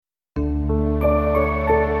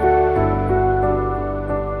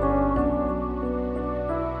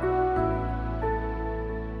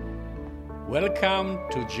Welcome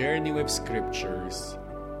to Journey with Scriptures,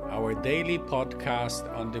 our daily podcast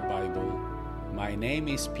on the Bible. My name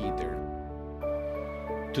is Peter.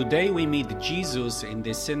 Today we meet Jesus in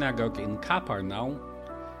the synagogue in Capernaum,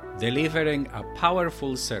 delivering a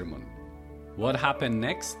powerful sermon. What happened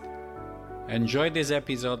next? Enjoy this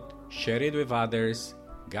episode, share it with others.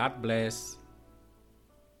 God bless.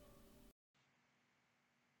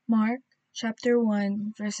 Mark chapter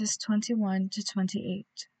 1 verses 21 to 28.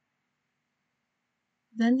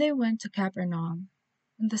 Then they went to Capernaum.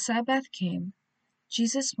 When the Sabbath came,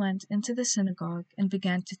 Jesus went into the synagogue and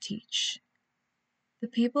began to teach. The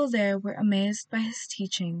people there were amazed by his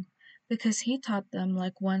teaching because he taught them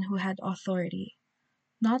like one who had authority,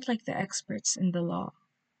 not like the experts in the law.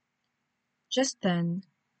 Just then,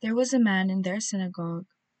 there was a man in their synagogue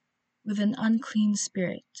with an unclean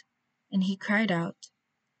spirit, and he cried out,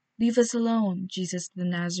 "Leave us alone, Jesus the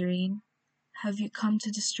Nazarene. Have you come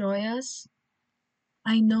to destroy us?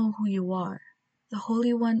 I know who you are, the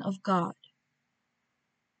Holy One of God."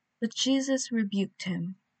 But Jesus rebuked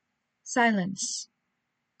him. "Silence!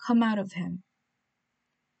 Come out of him."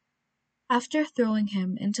 After throwing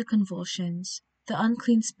him into convulsions, the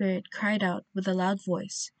unclean spirit cried out with a loud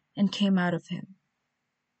voice and came out of him.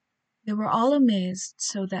 They were all amazed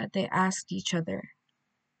so that they asked each other,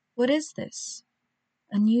 "What is this?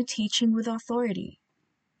 A new teaching with authority.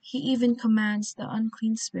 He even commands the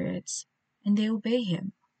unclean spirits, and they obey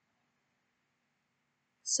him."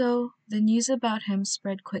 So the news about him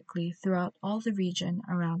spread quickly throughout all the region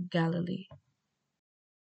around Galilee.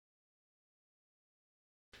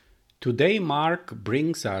 Today Mark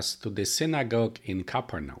brings us to the synagogue in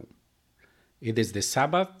Capernaum. It is the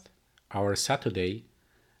Sabbath, our Saturday,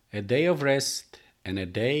 a day of rest and a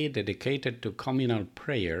day dedicated to communal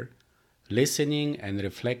prayer, listening and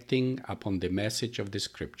reflecting upon the message of the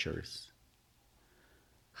Scriptures.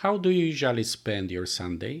 How do you usually spend your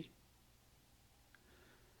Sunday?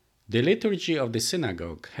 The liturgy of the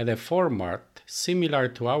synagogue had a format similar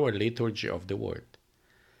to our liturgy of the Word.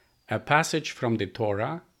 A passage from the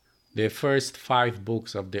Torah, the first 5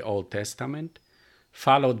 books of the Old Testament,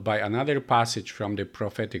 followed by another passage from the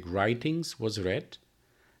prophetic writings, was read,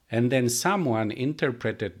 and then someone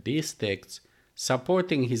interpreted these texts,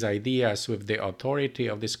 supporting his ideas with the authority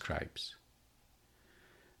of the scribes.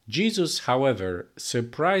 Jesus, however,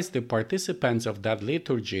 surprised the participants of that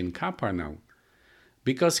liturgy in Capernaum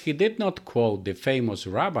because he did not quote the famous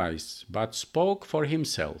rabbis, but spoke for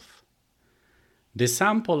himself. The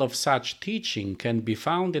sample of such teaching can be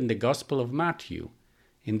found in the Gospel of Matthew,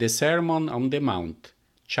 in the Sermon on the Mount,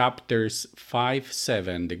 chapters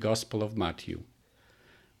 5-7, the Gospel of Matthew,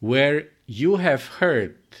 where "you have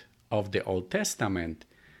heard" of the Old Testament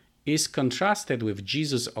is contrasted with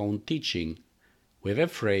Jesus' own teaching with a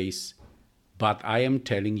phrase, "but I am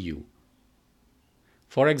telling you."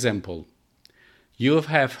 For example, "You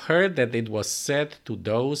have heard that it was said to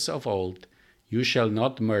those of old, 'You shall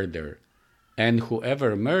not murder,' and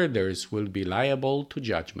whoever murders will be liable to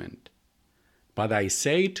judgment. But I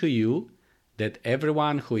say to you that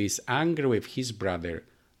everyone who is angry with his brother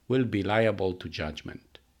will be liable to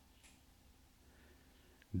judgment."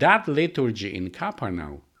 That liturgy in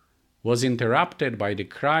Capernaum was interrupted by the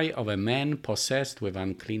cry of a man possessed with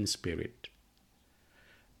unclean spirit.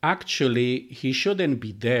 Actually, he shouldn't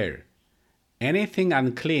be there. Anything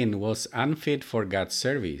unclean was unfit for God's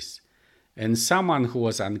service, and someone who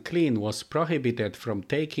was unclean was prohibited from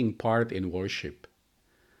taking part in worship.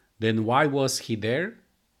 Then why was he there?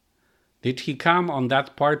 Did he come on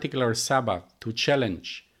that particular Sabbath to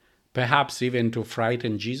challenge, perhaps even to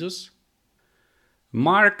frighten Jesus?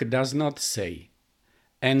 Mark does not say,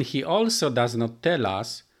 and he also does not tell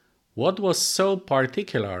us what was so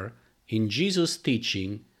particular in Jesus'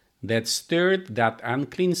 teaching that stirred that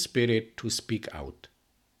unclean spirit to speak out.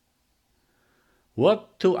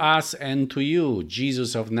 "What to us and to you,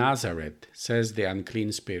 Jesus of Nazareth?" says the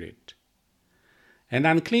unclean spirit. An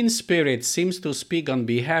unclean spirit seems to speak on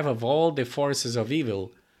behalf of all the forces of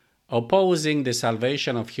evil opposing the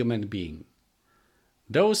salvation of human beings.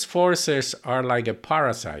 Those forces are like a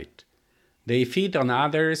parasite. They feed on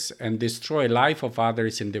others and destroy life of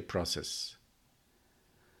others in the process.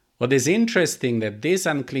 What is interesting that this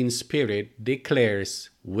unclean spirit declares,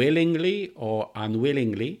 willingly or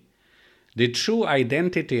unwillingly, the true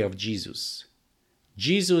identity of Jesus.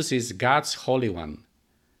 Jesus is God's Holy One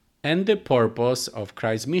and the purpose of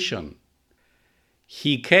Christ's mission.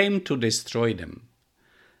 He came to destroy them.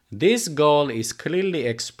 This goal is clearly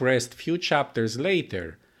expressed few chapters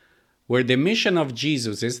later, where the mission of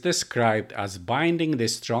Jesus is described as binding the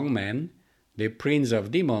strong man, the prince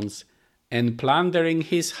of demons, and plundering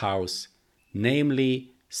his house,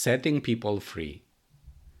 namely setting people free.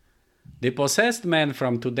 The possessed man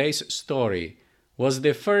from today's story was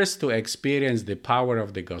the first to experience the power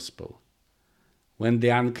of the gospel. When the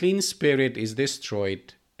unclean spirit is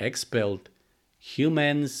destroyed, expelled,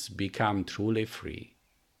 humans become truly free.